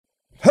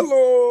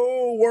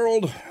Hello,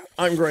 world.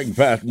 I'm Greg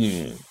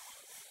Patton.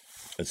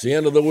 It's the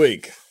end of the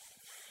week.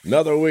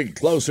 Another week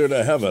closer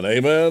to heaven,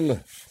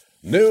 amen?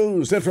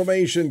 News,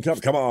 information,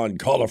 come on,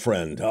 call a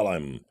friend, tell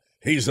him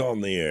he's on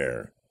the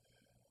air.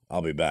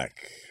 I'll be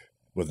back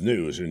with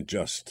news in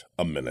just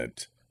a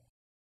minute.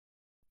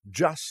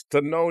 Just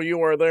to know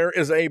you are there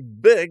is a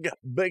big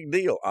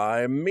deal.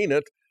 I mean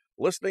it.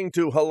 Listening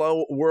to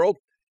Hello World,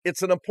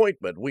 it's an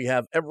appointment we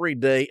have every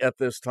day at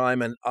this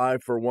time, and I,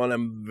 for one,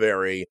 am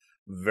very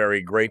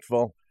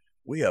grateful.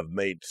 We have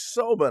made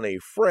so many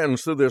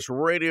friends through this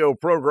radio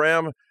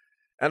program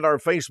and our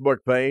Facebook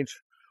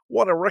page.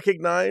 Want to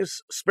recognize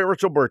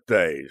spiritual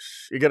birthdays?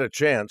 You get a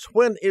chance.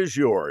 When is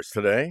yours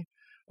today?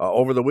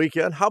 Over the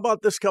weekend? How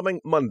about this coming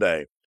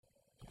Monday?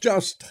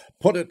 Just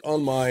put it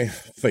on my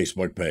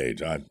Facebook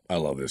page. I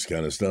love this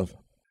kind of stuff.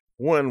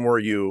 When were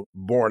you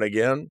born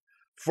again?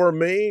 For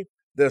me,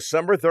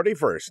 December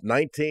 31st,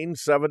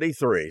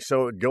 1973.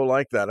 So it would go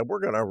like that. And we're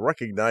going to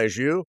recognize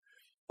you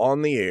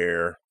on the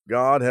air.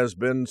 God has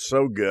been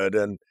so good,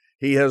 and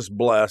he has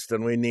blessed,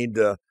 and we need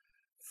to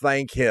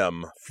thank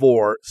him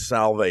for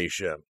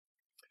salvation.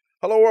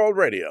 Hello World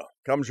Radio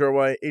comes your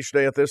way each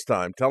day at this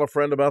time. Tell a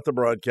friend about the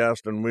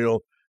broadcast, and we'll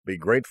be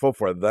grateful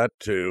for that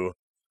too.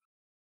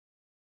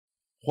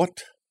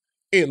 What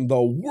in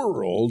the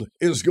world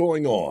is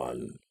going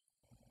on?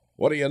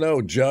 What do you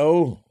know,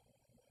 Joe?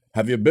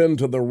 Have you been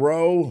to the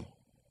Row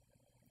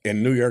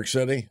in New York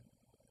City?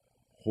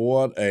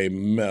 What a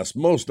mess.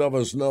 Most of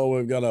us know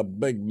we've got a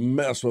big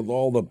mess with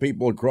all the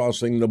people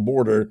crossing the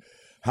border.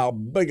 How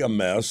big a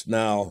mess?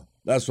 Now,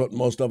 that's what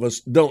most of us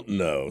don't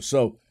know.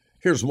 So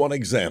here's one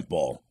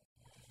example.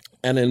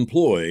 An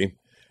employee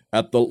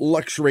at the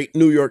luxury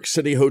New York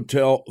City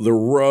hotel, The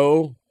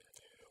Row,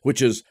 which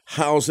is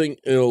housing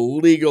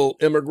illegal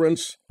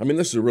immigrants. I mean,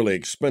 this is a really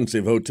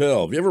expensive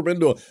hotel. Have you ever been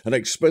to an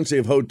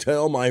expensive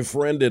hotel, my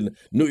friend, in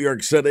New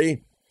York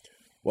City?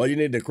 Well, you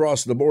need to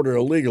cross the border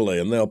illegally,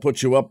 and they'll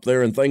put you up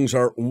there, and things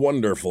are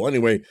wonderful.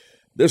 Anyway,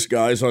 this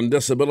guy's on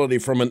disability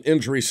from an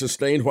injury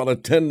sustained while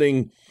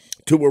attending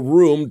to a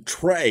room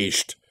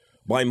trashed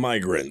by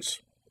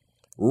migrants.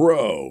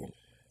 Row.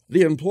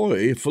 The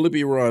employee,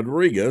 Felipe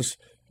Rodriguez,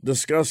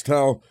 discussed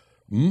how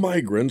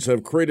migrants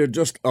have created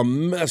just a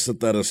mess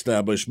at that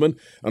establishment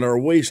and are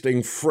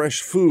wasting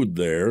fresh food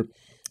there,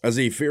 as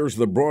he fears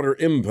the broader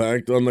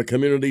impact on the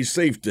community's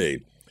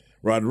safety.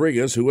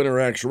 Rodriguez, who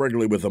interacts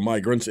regularly with the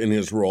migrants in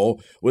his role,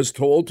 was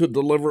told to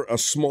deliver a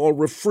small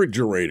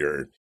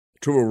refrigerator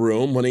to a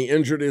room when he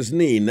injured his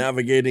knee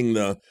navigating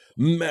the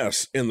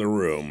mess in the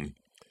room.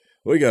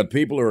 We got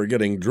people who are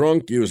getting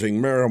drunk,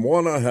 using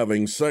marijuana,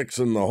 having sex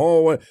in the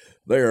hallway.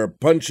 They are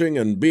punching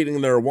and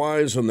beating their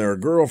wives and their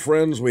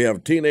girlfriends. We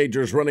have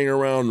teenagers running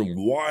around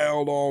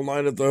wild all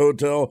night at the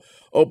hotel,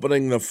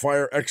 opening the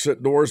fire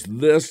exit doors.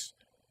 This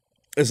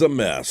is a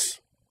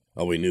mess.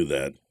 Oh, we knew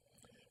that.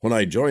 When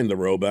I joined the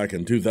Row back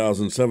in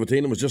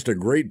 2017, it was just a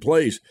great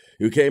place.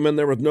 You came in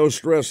there with no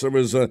stress. There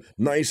was a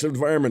nice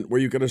environment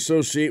where you could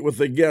associate with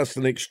the guests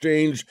and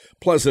exchange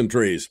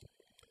pleasantries.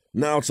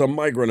 Now it's a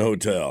migrant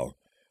hotel.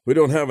 We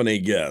don't have any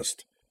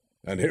guests.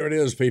 And here it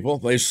is, people.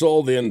 They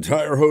sold the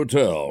entire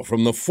hotel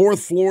from the 4th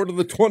floor to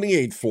the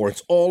 28th floor.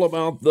 It's all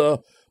about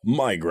the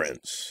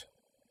migrants.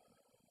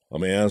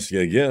 Let me ask you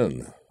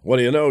again. What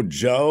do you know,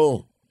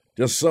 Joe?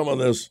 Just some of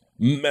this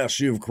mess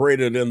you've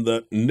created in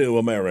the new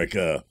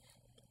America.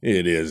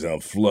 It is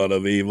a flood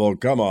of evil.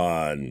 Come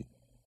on.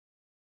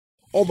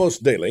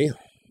 Almost daily,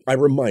 I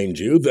remind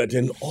you that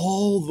in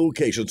all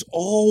vocations,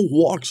 all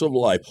walks of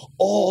life,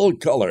 all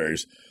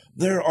colors,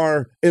 there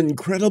are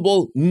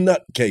incredible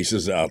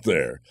nutcases out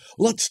there.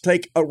 Let's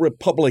take a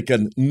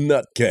Republican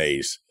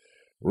nutcase.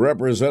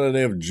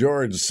 Representative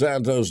George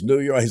Santos, New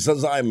York, he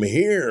says, I'm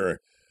here.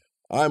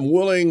 I'm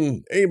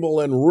willing, able,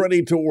 and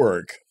ready to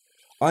work.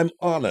 I'm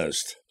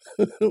honest.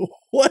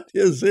 What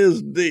is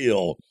his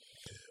deal?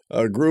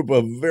 A group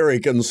of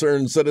very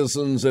concerned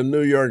citizens in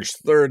New York's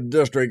 3rd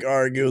District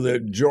argue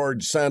that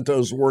George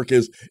Santos' work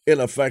is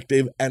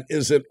ineffective and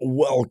isn't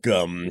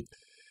welcome.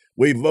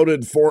 We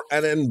voted for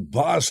an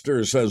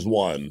imposter, says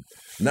one.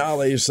 Now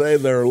they say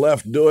they're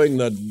left doing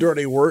the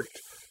dirty work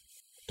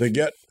to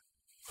get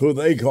who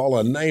they call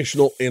a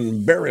national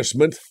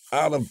embarrassment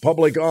out of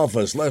public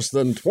office less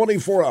than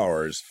 24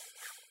 hours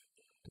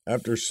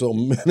after so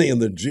many in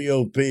the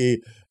GOP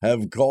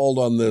have called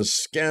on this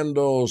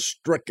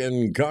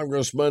scandal-stricken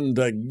congressman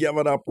to give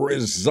it up,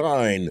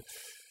 resign.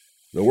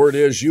 The word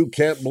is you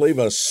can't believe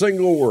a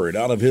single word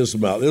out of his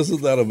mouth.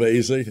 Isn't that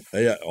amazing?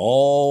 Yeah,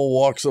 all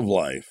walks of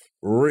life.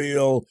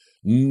 Real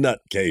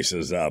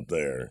nutcases out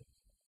there.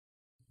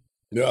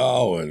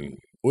 Oh, and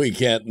we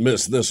can't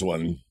miss this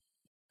one.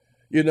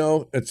 You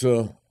know, it's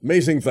an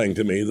amazing thing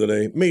to me that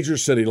a major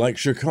city like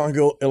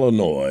Chicago,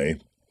 Illinois,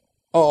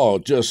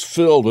 just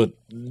filled with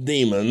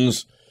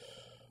demons,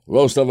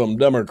 most of them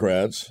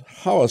Democrats,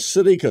 how a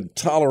city could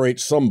tolerate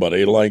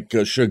somebody like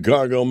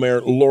Chicago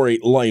Mayor Lori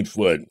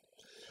Lightfoot.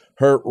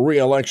 Her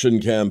re-election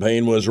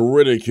campaign was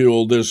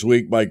ridiculed this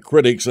week by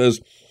critics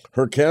as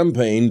Her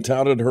campaign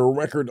touted her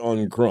record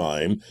on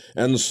crime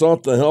and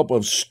sought the help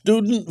of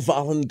student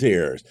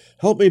volunteers.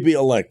 Help me be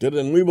elected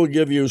and we will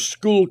give you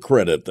school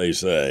credit, they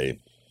say.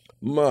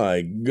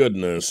 My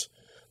goodness,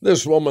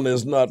 this woman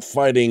is not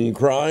fighting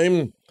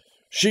crime.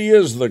 She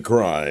is the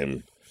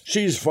crime.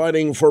 She's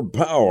fighting for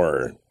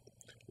power.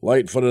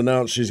 Lightfoot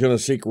announced she's going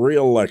to seek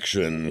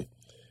re-election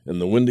in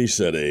the Windy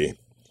City.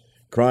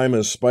 Crime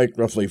has spiked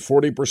roughly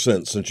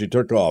 40% since she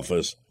took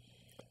office.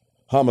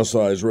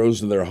 Homicides rose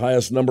to their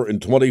highest number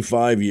in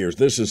 25 years.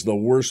 This is the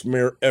worst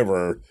mayor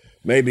ever,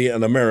 maybe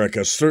in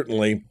America,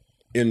 certainly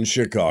in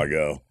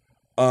Chicago.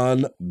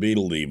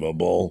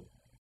 Unbelievable.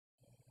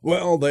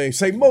 Well, they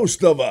say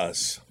most of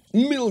us,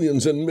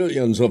 millions and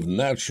millions of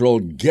natural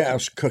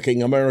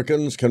gas-cooking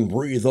Americans, can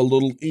breathe a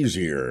little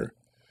easier.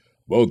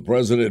 Both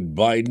President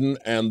Biden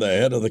and the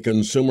head of the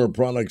Consumer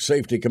Product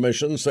Safety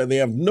Commission say they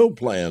have no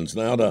plans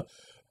now to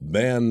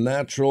ban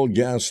natural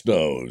gas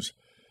stoves.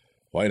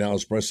 White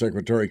House Press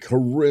Secretary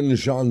Karine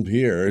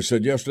Jean-Pierre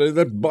said yesterday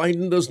that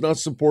Biden does not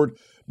support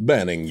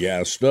banning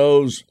gas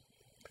stoves.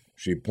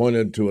 She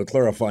pointed to a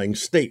clarifying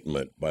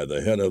statement by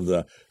the head of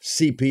the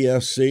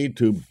CPSC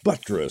to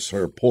buttress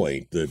her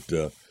point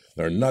that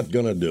they're not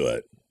going to do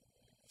it.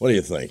 What do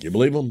you think? You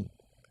believe them?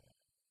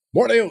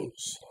 More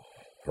news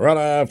right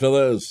after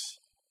this.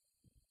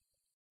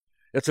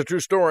 It's a true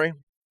story.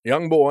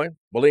 Young boy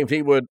believed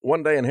he would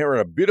one day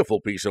inherit a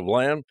beautiful piece of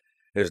land.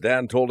 His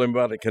dad told him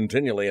about it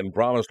continually and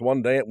promised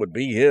one day it would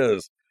be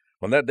his.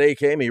 When that day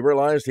came, he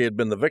realized he had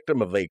been the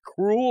victim of a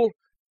cruel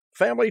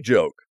family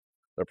joke.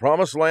 The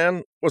promised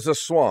land was a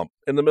swamp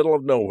in the middle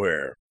of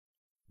nowhere.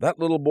 That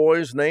little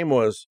boy's name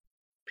was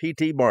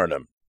P.T.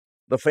 Barnum,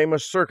 the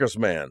famous circus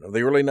man of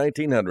the early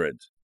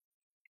 1900s.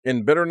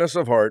 In bitterness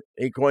of heart,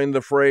 he coined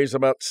the phrase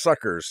about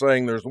suckers,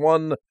 saying there's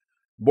one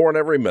born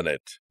every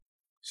minute.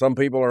 Some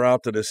people are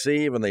out to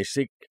deceive, and they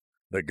seek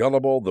the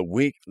gullible, the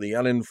weak, the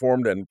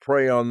uninformed, and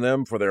prey on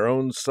them for their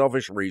own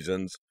selfish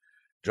reasons.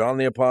 John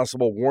the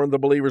Apostle warned the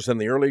believers in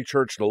the early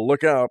church to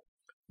look out.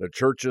 The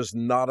church is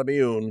not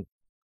immune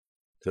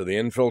to the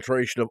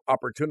infiltration of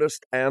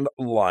opportunists and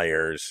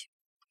liars.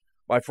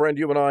 My friend,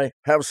 you and I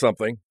have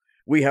something.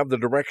 We have the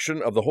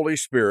direction of the Holy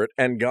Spirit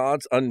and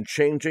God's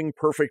unchanging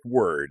perfect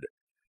word.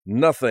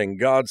 Nothing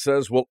God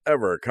says will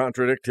ever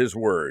contradict his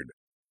word.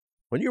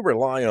 When you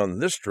rely on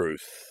this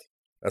truth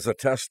as a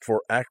test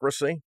for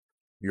accuracy,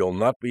 you'll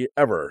not be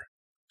ever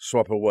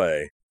swept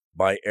away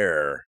by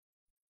error.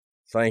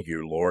 Thank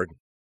you, Lord.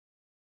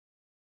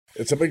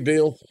 It's a big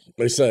deal,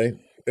 they say.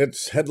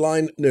 It's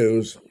headline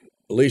news.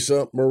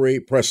 Lisa Marie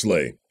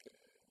Presley,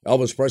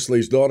 Elvis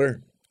Presley's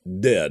daughter,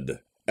 dead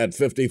at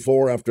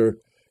 54 after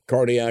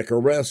cardiac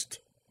arrest.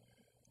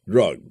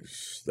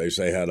 Drugs, they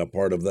say, had a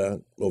part of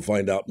that. We'll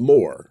find out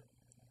more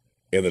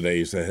in the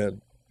days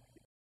ahead.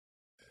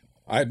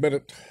 I admit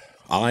it,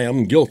 I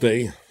am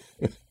guilty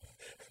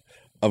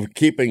of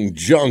keeping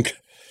junk.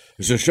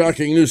 There's a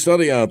shocking new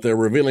study out there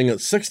revealing that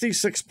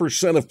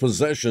 66% of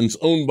possessions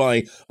owned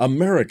by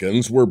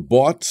Americans were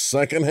bought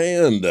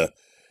secondhand.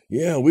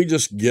 Yeah, we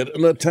just get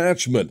an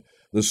attachment.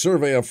 The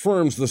survey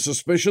affirms the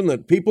suspicion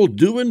that people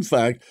do, in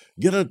fact,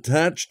 get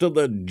attached to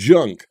the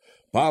junk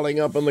piling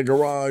up in the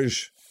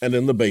garage and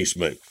in the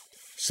basement.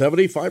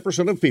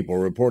 75% of people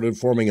reported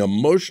forming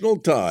emotional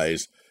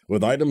ties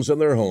with items in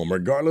their home,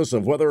 regardless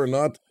of whether or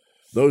not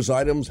those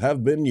items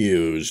have been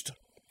used.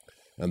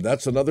 And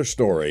that's another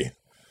story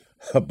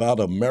about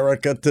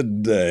America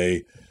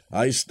today.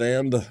 I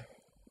stand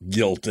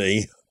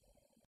guilty.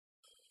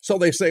 So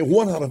they say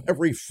 1 out of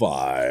every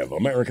 5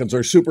 Americans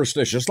are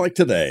superstitious, like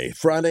today,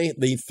 Friday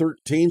the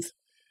 13th.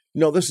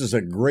 You know, this is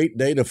a great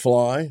day to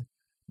fly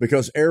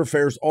because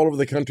airfares all over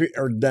the country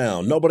are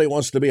down. Nobody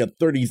wants to be at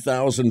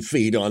 30,000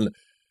 feet on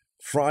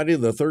Friday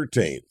the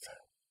 13th.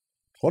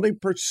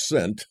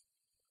 20%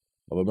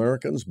 of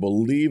Americans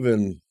believe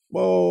in,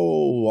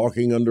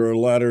 walking under a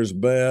ladder's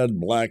bad,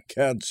 black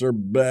cats are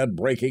bad,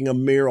 breaking a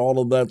mirror, all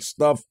of that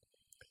stuff.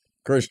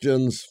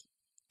 Christians,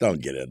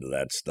 don't get into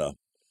that stuff.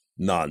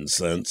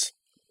 Nonsense.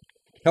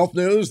 Health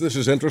news, this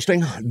is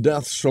interesting.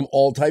 Deaths from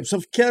all types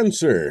of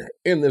cancer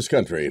in this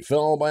country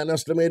fell by an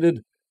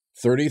estimated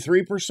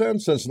 33%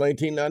 since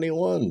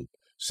 1991,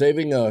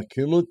 saving a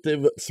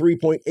cumulative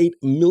 3.8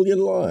 million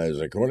lives,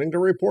 according to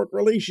a report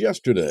released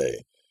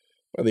yesterday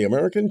by the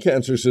American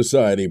Cancer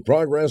Society.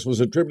 Progress was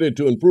attributed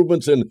to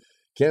improvements in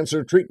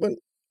cancer treatment,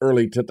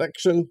 early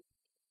detection,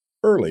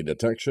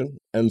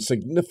 and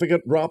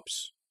significant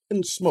drops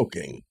in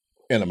smoking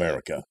in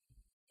America.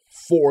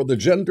 For the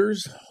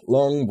genders,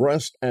 lung,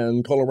 breast,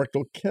 and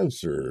colorectal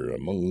cancer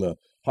among the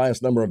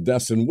highest number of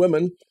deaths in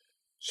women.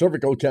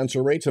 Cervical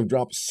cancer rates have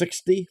dropped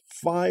 65%.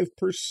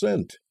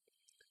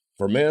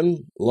 For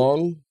men,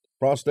 lung,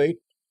 prostate,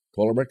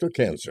 colorectal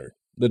cancer,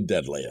 the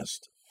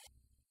deadliest.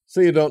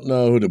 So you don't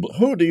know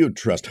who do you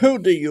trust? Who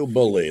do you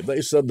believe?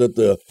 They said that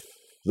the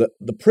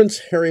Prince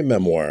Harry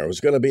memoir was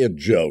going to be a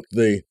joke.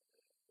 The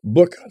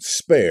book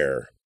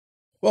Spare.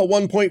 Well,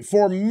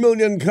 1.4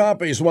 million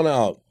copies went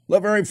out the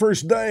very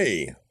first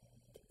day.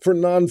 For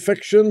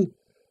nonfiction,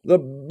 the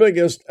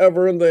biggest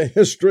ever in the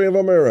history of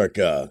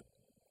America.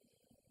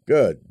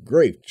 Good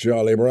grief,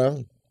 Charlie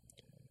Brown.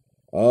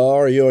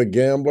 Are you a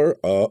gambler?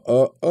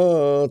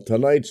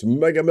 Tonight's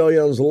Mega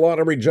Millions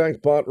lottery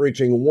jackpot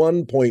reaching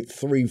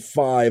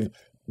 $1.35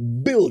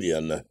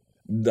 billion.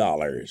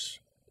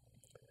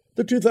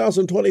 The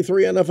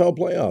 2023 NFL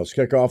playoffs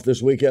kick off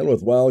this weekend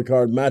with wild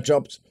card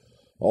matchups.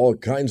 All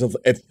kinds of,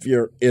 if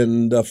you're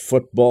into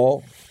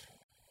football.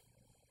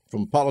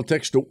 From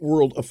politics to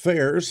world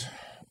affairs,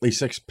 at least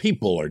 6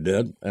 people are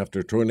dead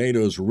after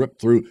tornadoes ripped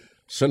through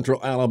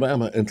central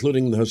Alabama,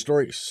 including the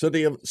historic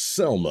city of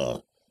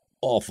Selma.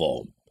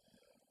 Awful.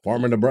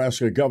 Former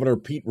Nebraska Governor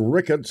Pete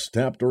Ricketts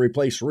tapped to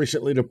replace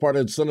recently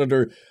departed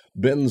Senator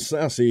Ben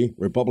Sasse,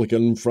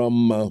 Republican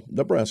from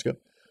Nebraska,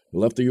 who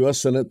left the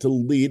U.S. Senate to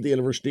lead the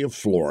University of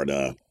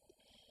Florida.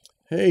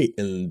 Hey,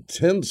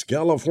 intense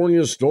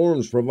California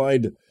storms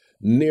provide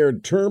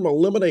near-term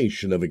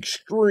elimination of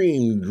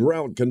extreme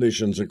drought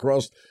conditions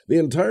across the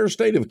entire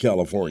state of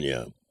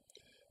California.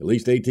 At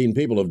least 18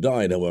 people have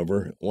died,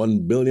 however,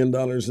 $1 billion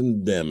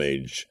in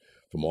damage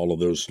from all of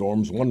those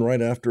storms, one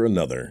right after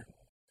another.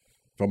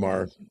 From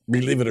our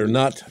Believe It or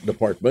Not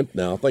department,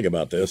 now think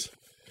about this,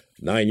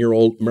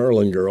 9-year-old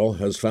Maryland girl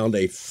has found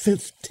a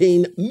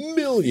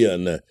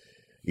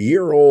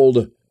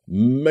 15-million-year-old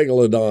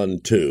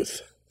megalodon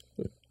tooth.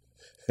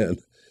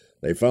 And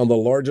they found the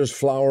largest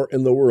flower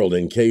in the world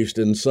encased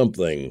in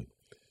something.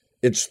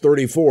 It's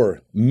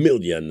 34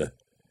 million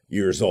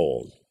years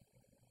old.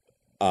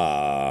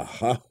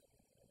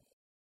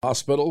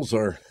 Hospitals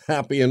are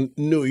happy in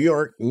New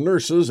York.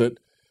 Nurses at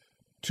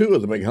 2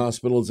 of the big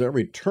hospitals there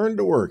returned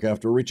to work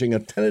after reaching a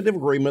tentative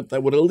agreement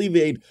that would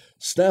alleviate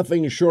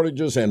staffing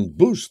shortages and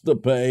boost the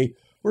pay.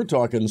 We're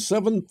talking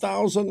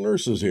 7,000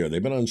 nurses here.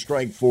 They've been on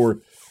strike for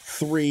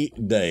 3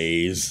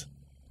 days.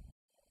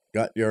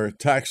 Got your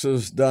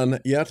taxes done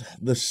yet?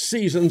 The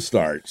season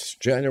starts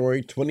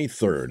January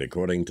 23rd,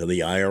 according to the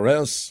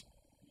IRS.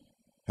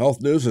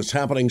 Health news is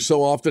happening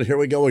so often, here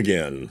we go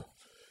again.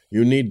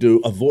 You need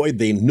to avoid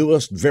the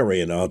newest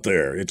variant out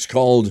there. It's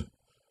called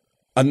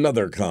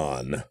Another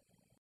Con.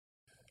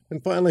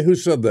 And finally, who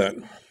said that?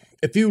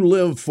 If you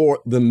live for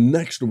the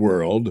next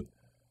world,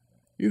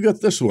 you get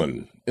this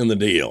one in the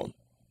deal.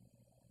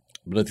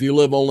 But if you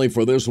live only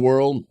for this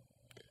world,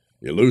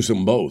 you lose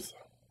them both.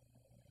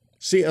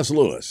 C.S.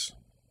 Lewis.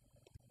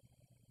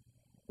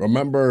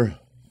 Remember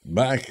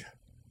back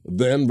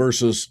then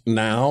versus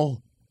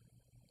now?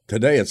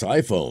 Today it's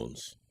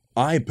iPhones,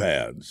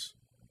 iPads,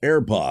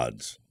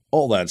 AirPods,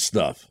 all that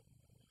stuff.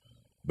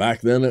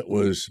 Back then it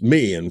was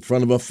me in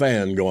front of a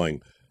fan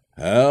going,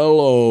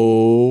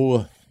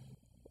 hello.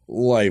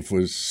 Life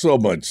was so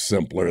much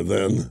simpler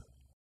then.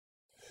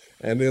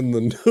 And in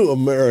the new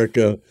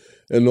America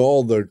and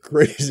all the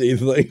crazy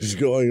things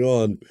going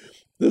on,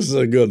 this is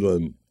a good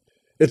one.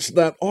 It's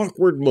that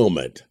awkward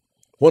moment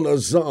when a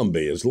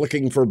zombie is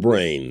looking for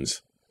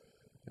brains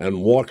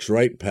and walks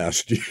right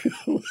past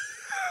you.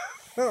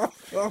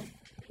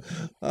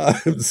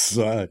 I'm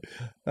sorry.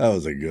 That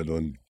was a good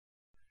one.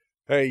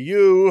 Hey,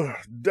 you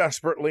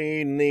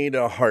desperately need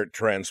a heart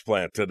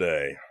transplant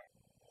today.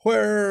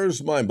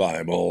 Where's my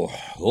Bible?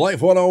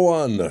 Life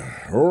 101,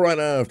 right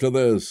after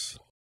this.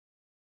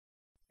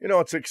 You know,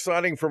 it's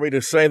exciting for me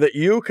to say that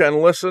you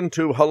can listen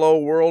to Hello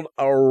World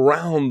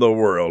around the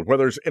world where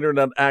there's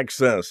internet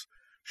access.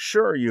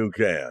 Sure you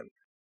can.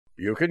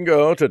 You can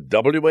go to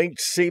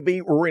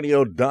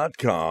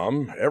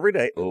WHCBradio.com every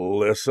day.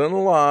 Listen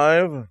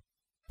live.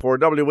 For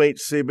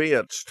WHCB,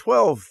 it's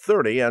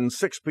 12:30 and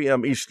 6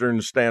 p.m.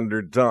 Eastern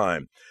Standard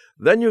Time.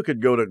 Then you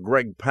could go to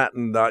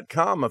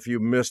GregPatton.com if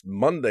you missed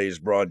Monday's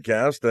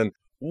broadcast, and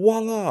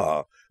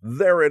voila,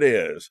 there it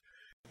is.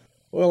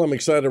 Well, I'm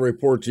excited to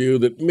report to you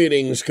that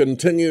meetings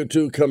continue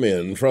to come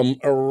in from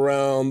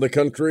around the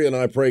country, and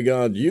I pray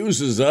God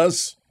uses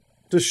us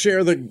to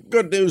share the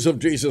good news of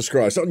Jesus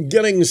Christ on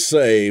getting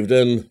saved.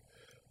 And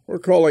we're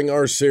calling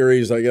our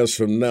series, I guess,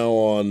 from now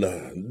on,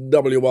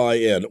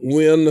 WIN,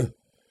 Win,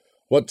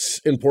 What's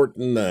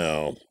Important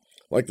Now.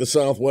 Like the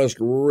Southwest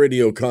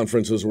radio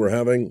conferences we're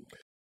having,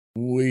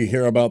 we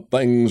hear about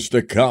things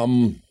to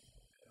come.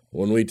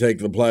 When we take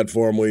the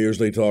platform, we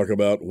usually talk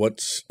about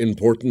what's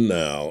important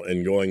now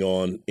and going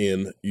on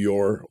in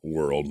your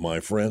world, my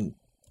friend.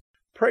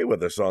 Pray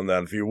with us on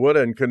that if you would,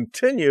 and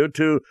continue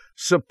to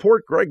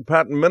support Greg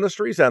Patton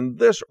Ministries and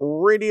this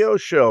radio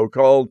show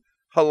called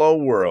Hello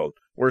World.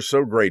 We're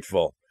so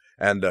grateful.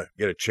 And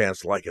get a chance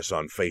to like us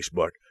on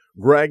Facebook.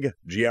 Greg,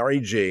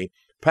 G-R-E-G,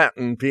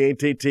 Patton,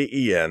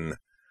 P-A-T-T-E-N.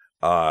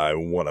 I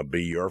want to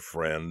be your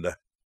friend.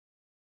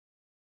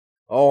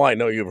 Oh, I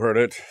know you've heard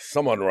it.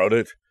 Someone wrote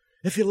it.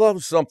 If you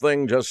love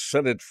something, just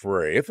set it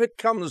free. If it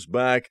comes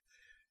back,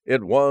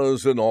 it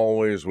was and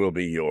always will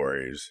be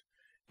yours.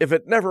 If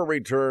it never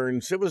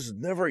returns, it was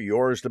never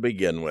yours to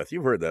begin with.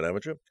 You've heard that,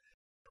 haven't you?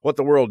 What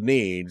the world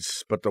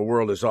needs, but the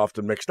world is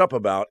often mixed up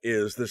about,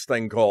 is this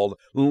thing called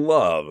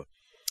love.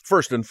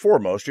 First and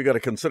foremost, you got to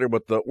consider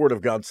what the Word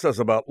of God says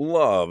about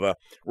love.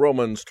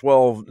 Romans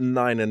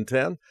 12:9 and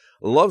 10.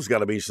 Love's got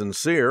to be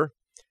sincere.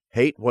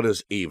 Hate what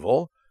is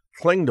evil.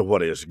 Cling to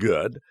what is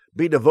good,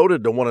 be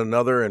devoted to one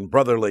another in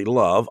brotherly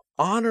love,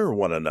 honor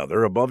one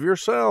another above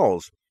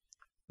yourselves.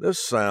 This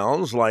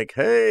sounds like,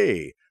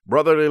 hey,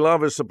 brotherly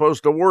love is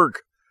supposed to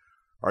work.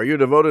 Are you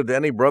devoted to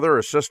any brother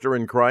or sister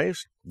in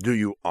Christ? Do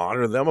you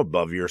honor them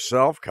above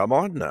yourself? Come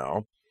on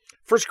now.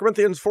 1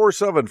 Corinthians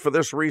 4:7, for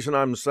this reason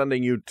I'm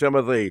sending you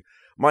Timothy,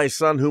 my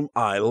son whom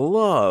I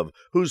love,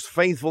 who's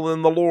faithful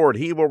in the Lord.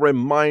 He will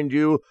remind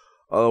you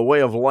a way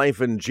of life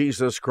in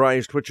Jesus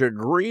Christ, which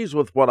agrees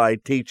with what I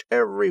teach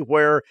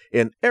everywhere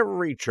in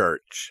every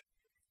church.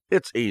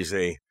 It's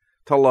easy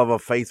to love a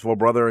faithful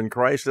brother in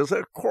Christ, of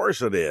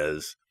course it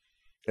is.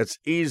 It's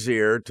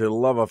easier to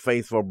love a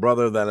faithful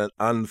brother than an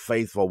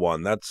unfaithful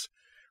one. That's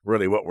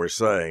really what we're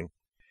saying.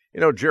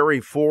 You know,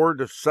 Jerry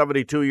Ford,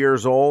 72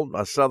 years old,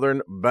 a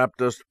Southern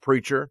Baptist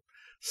preacher,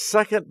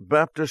 Second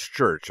Baptist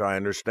Church, I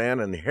understand,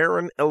 in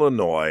Heron,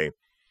 Illinois.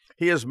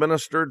 He has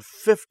ministered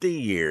 50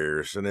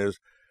 years and is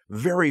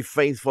very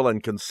faithful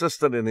and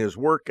consistent in his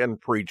work and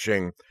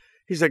preaching.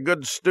 He's a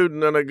good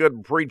student and a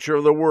good preacher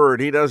of the word.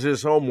 He does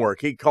his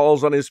homework. He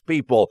calls on his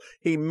people.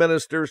 He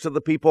ministers to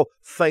the people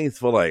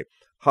faithfully.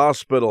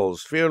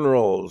 Hospitals,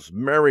 funerals,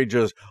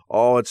 marriages.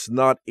 Oh, it's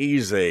not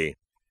easy.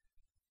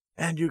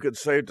 And you could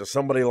say to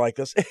somebody like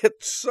this,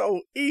 it's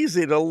so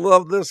easy to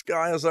love this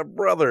guy as a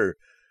brother.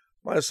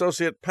 My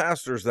associate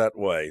pastor's that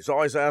way. He's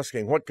always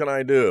asking, what can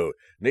I do?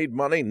 Need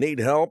money? Need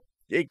help?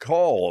 He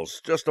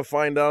calls just to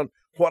find out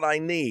what I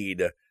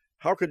need.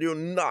 How could you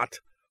not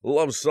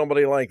love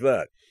somebody like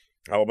that?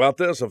 How about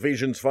this?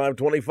 Ephesians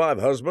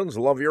 5:25, husbands,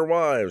 love your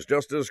wives,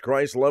 just as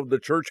Christ loved the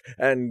church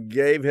and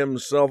gave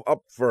himself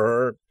up for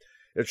her.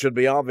 It should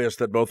be obvious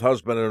that both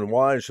husband and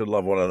wives should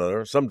love one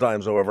another.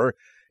 Sometimes, however,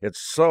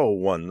 it's so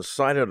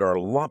one-sided or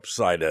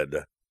lopsided.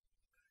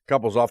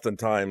 Couples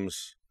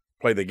oftentimes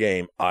play the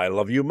game, I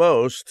love you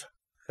most.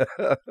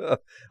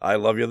 I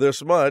love you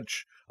this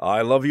much.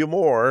 I love you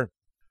more.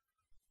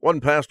 One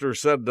pastor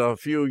said a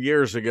few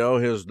years ago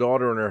his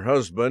daughter and her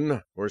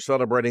husband were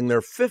celebrating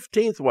their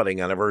 15th wedding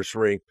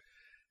anniversary.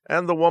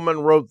 And the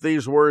woman wrote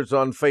these words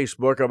on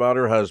Facebook about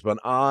her husband.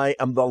 I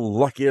am the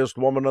luckiest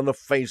woman on the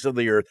face of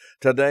the earth.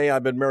 Today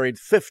I've been married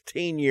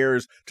 15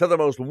 years to the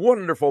most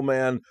wonderful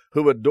man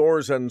who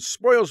adores and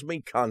spoils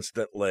me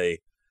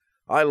constantly.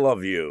 I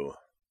love you.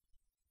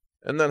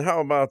 And then how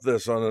about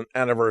this on an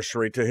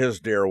anniversary to his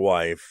dear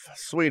wife?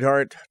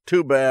 Sweetheart,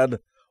 too bad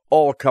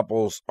all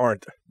couples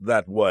aren't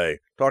that way.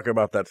 Talk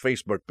about that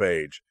Facebook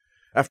page.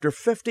 After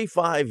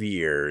 55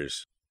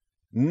 years...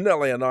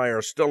 Nellie and I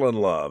are still in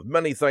love.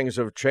 Many things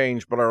have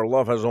changed, but our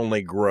love has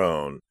only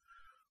grown.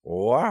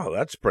 Wow,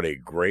 that's pretty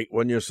great,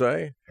 wouldn't you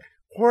say?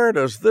 Where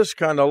does this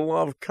kind of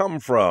love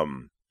come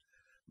from?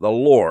 The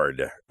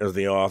Lord is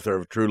the author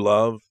of true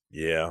love.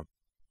 Yeah.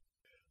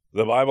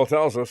 The Bible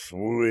tells us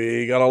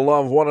we got to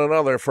love one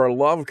another, for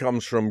love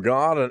comes from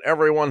God, and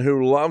everyone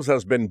who loves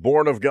has been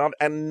born of God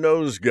and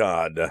knows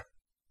God.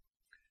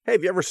 Hey,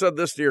 have you ever said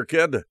this to your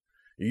kid?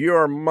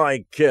 You're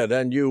my kid,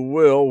 and you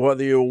will,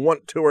 whether you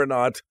want to or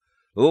not.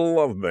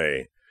 Love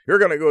me. You're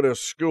going to go to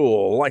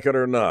school, like it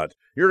or not.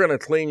 You're going to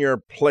clean your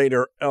plate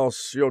or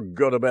else you'll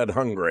go to bed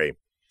hungry.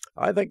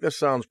 I think this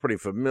sounds pretty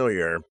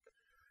familiar.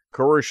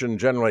 Coercion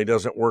generally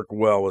doesn't work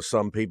well with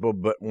some people,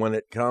 but when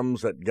it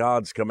comes at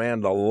God's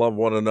command to love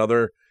one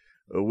another,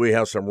 we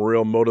have some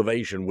real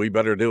motivation. We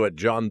better do it.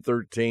 John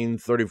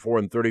 13:34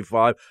 and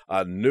 35,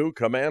 a new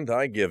command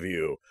I give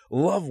you.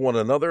 Love one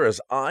another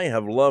as I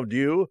have loved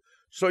you,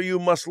 so you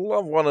must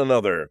love one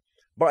another.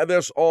 By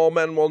this all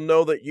men will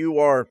know that you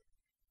are...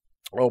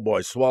 Oh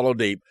boy, swallow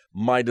deep.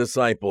 My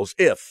disciples,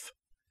 if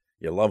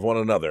you love one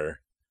another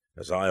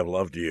as I have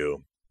loved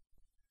you.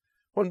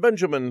 When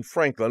Benjamin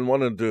Franklin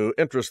wanted to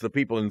interest the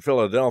people in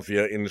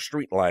Philadelphia in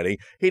street lighting,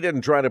 he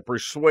didn't try to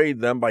persuade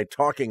them by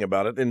talking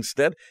about it.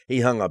 Instead, he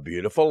hung a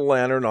beautiful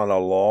lantern on a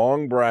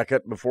long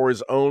bracket before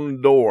his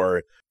own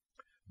door.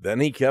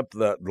 Then he kept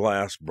the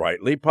glass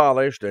brightly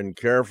polished and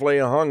carefully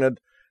hung it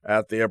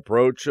at the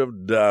approach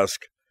of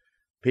dusk.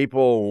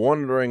 People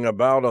wandering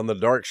about on the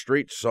dark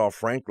streets saw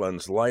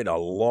Franklin's light a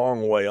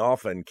long way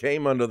off and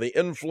came under the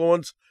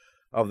influence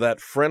of that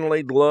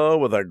friendly glow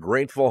with a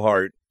grateful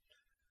heart.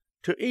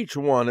 To each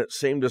one it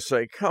seemed to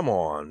say, come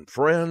on,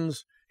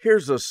 friends,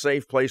 here's a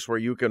safe place where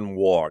you can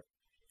walk.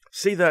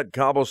 See that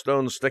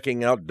cobblestone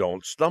sticking out?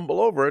 Don't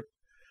stumble over it.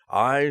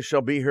 I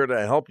shall be here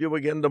to help you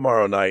again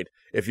tomorrow night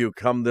if you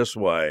come this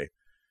way.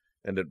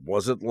 And it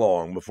wasn't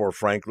long before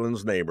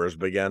Franklin's neighbors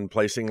began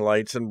placing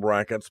lights and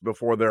brackets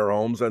before their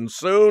homes, and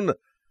soon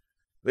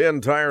the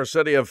entire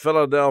city of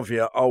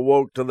Philadelphia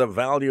awoke to the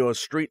value of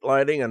street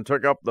lighting and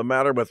took up the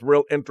matter with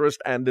real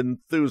interest and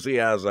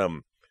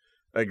enthusiasm.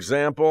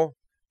 Example,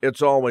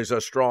 it's always a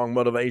strong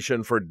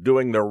motivation for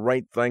doing the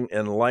right thing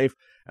in life,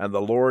 and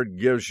the Lord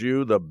gives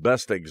you the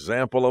best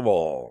example of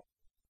all.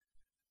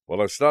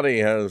 Well, a study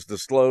has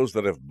disclosed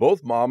that if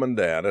both mom and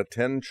dad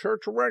attend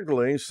church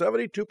regularly,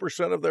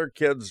 72% of their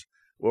kids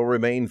will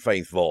remain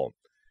faithful.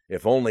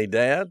 If only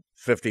dad,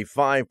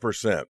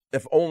 55%.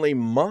 If only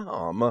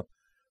mom,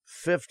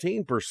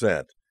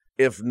 15%.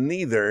 If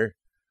neither,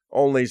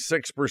 only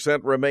 6%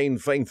 remain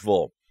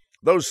faithful.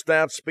 Those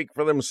stats speak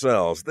for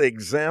themselves. The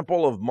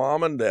example of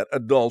mom and dad,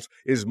 adults,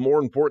 is more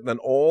important than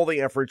all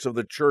the efforts of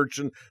the church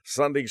and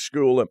Sunday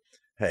school. And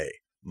hey,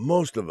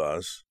 most of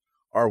us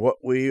are what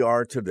we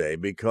are today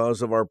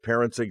because of our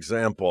parents'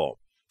 example.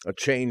 A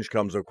change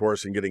comes, of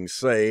course, in getting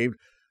saved.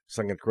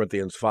 2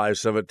 Corinthians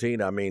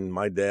 5:17,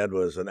 my dad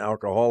was an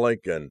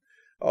alcoholic, and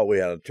we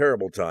had a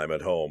terrible time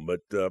at home, but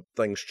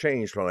things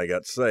changed when I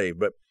got saved.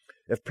 But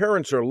if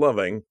parents are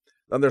loving,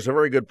 then there's a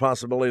very good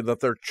possibility that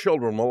their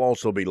children will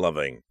also be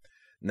loving.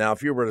 Now,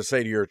 if you were to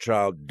say to your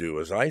child, do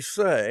as I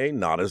say,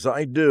 not as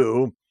I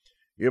do,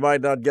 you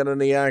might not get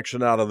any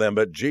action out of them,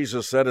 but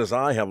Jesus said, as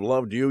I have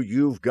loved you,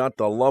 you've got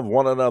to love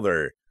one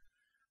another.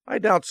 I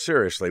doubt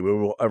seriously we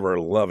will ever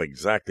love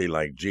exactly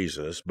like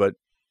Jesus, but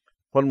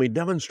when we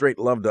demonstrate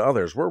love to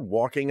others, we're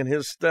walking in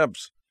his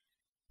steps.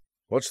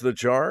 What's the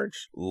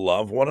charge?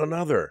 Love one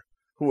another.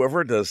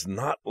 Whoever does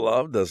not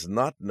love does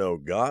not know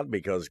God,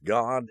 because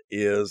God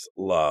is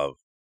love.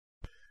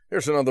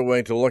 Here's another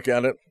way to look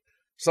at it.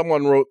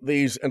 Someone wrote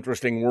these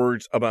interesting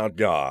words about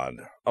God.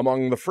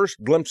 Among the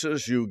first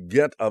glimpses you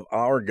get of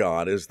our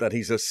God is that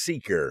he's a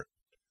seeker.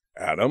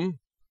 Adam,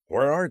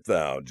 where art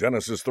thou?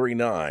 Genesis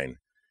 3:9.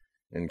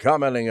 In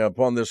commenting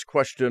upon this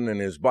question in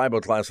his Bible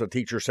class, a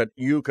teacher said,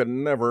 you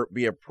can never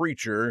be a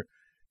preacher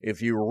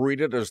if you read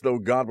it as though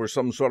God were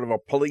some sort of a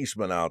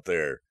policeman out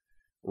there.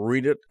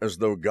 Read it as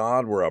though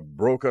God were a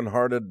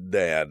broken-hearted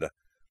dad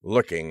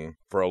looking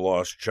for a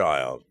lost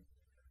child.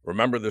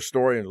 Remember the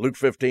story in Luke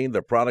 15,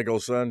 the prodigal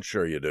son?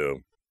 Sure you do.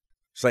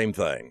 Same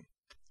thing.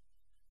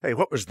 Hey,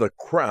 what was the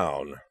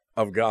crown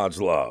of God's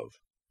love?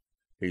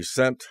 He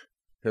sent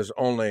his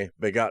only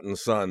begotten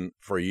Son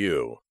for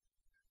you.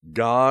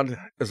 God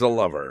is a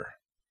lover.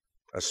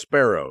 A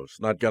sparrow's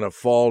not going to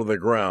fall to the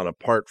ground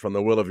apart from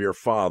the will of your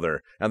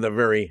Father, and the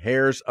very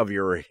hairs of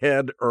your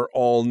head are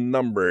all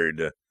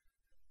numbered.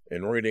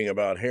 In reading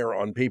about hair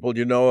on people,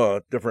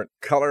 a different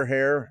color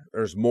hair,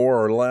 there's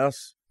more or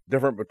less.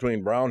 Different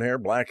between brown hair,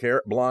 black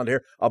hair, blonde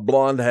hair. A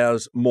blonde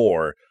has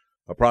more,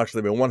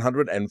 approximately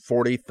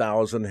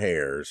 140,000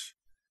 hairs,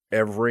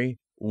 every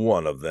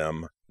one of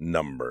them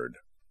numbered.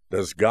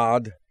 Does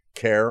God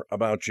care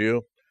about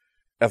you?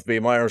 F.B.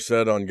 Meyer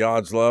said on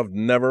God's love,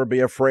 never be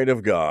afraid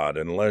of God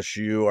unless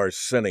you are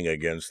sinning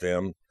against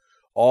him.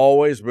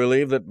 Always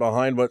believe that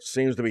behind what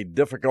seems to be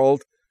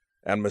difficult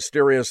and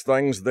mysterious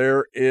things,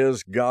 there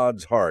is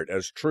God's heart,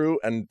 as true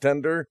and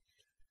tender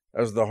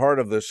as the heart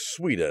of the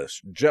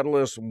sweetest,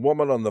 gentlest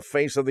woman on the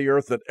face of the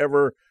earth that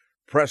ever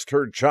pressed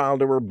her child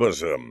to her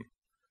bosom.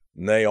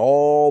 Nay,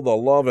 all the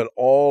love in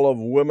all of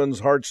women's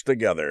hearts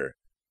together,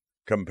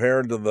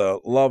 compared to the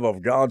love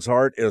of God's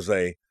heart, is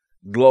a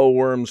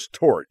glowworm's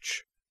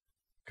torch,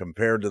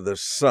 compared to the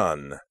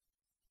sun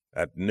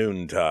at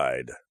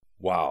noontide.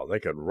 Wow, they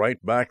could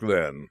write back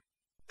then.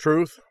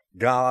 Truth,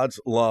 God's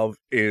love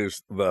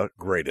is the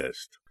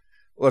greatest.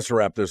 Let's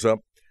wrap this up.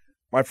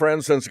 My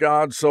friends, since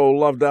God so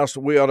loved us,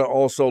 we ought to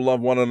also love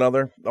one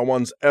another. No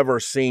one's ever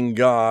seen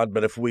God,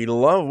 but if we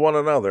love one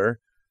another,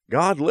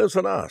 God lives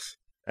in us,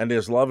 and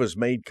his love is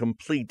made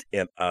complete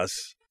in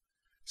us.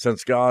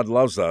 Since God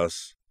loves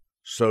us,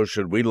 so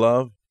should we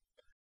love.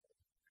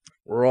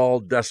 We're all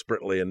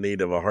desperately in need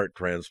of a heart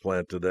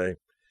transplant today.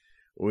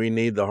 We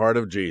need the heart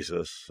of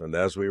Jesus, and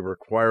as we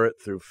require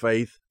it through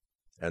faith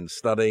and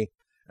study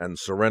and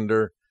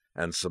surrender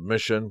and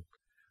submission,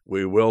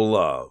 we will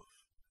love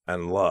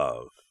and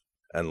love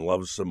and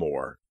love some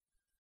more,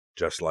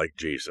 just like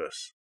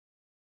Jesus.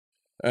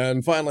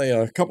 And finally,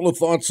 a couple of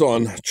thoughts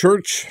on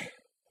church.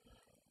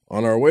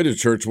 On our way to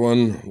church,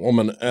 one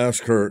woman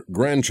asked her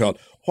grandchild,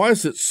 why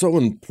is it so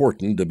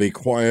important to be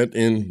quiet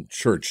in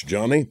church,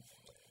 Johnny?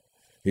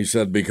 He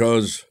said,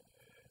 because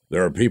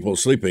there are people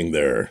sleeping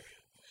there.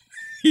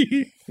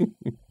 And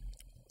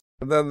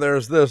then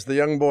there's this. The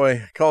young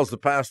boy calls the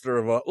pastor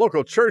of a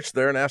local church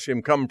there and asks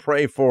him to come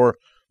pray for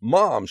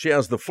Mom. She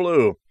has the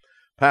flu.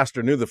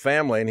 Pastor knew the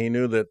family, and he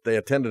knew that they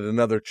attended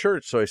another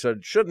church. So he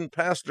said, shouldn't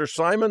Pastor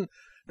Simon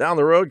down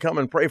the road come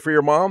and pray for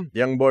your mom? The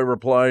young boy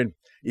replied,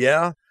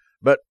 yeah,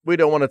 but we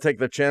don't want to take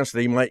the chance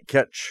that he might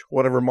catch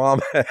whatever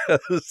Mom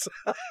has.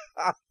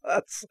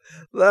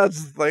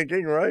 That's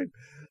thinking, right?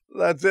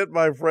 That's it,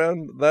 my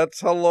friend.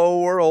 That's Hello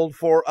World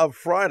for a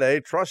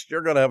Friday. Trust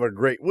you're going to have a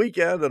great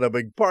weekend, and a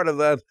big part of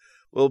that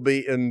will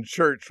be in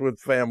church with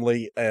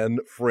family and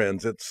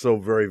friends. It's so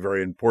very,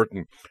 very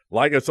important.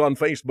 Like us on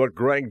Facebook,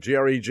 Greg,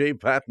 G-R-E-G,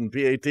 Patton,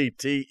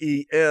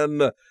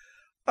 P-A-T-T-E-N.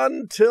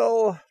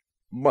 Until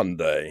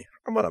Monday,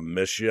 I'm going to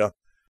miss you.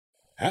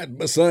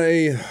 Had to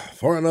say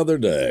for another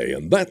day,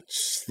 and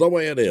that's the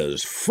way it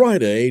is.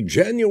 Friday,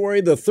 January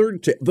the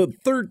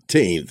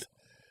 13th,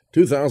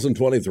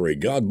 2023.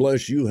 God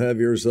bless you. Have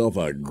yourself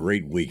a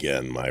great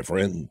weekend, my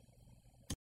friend.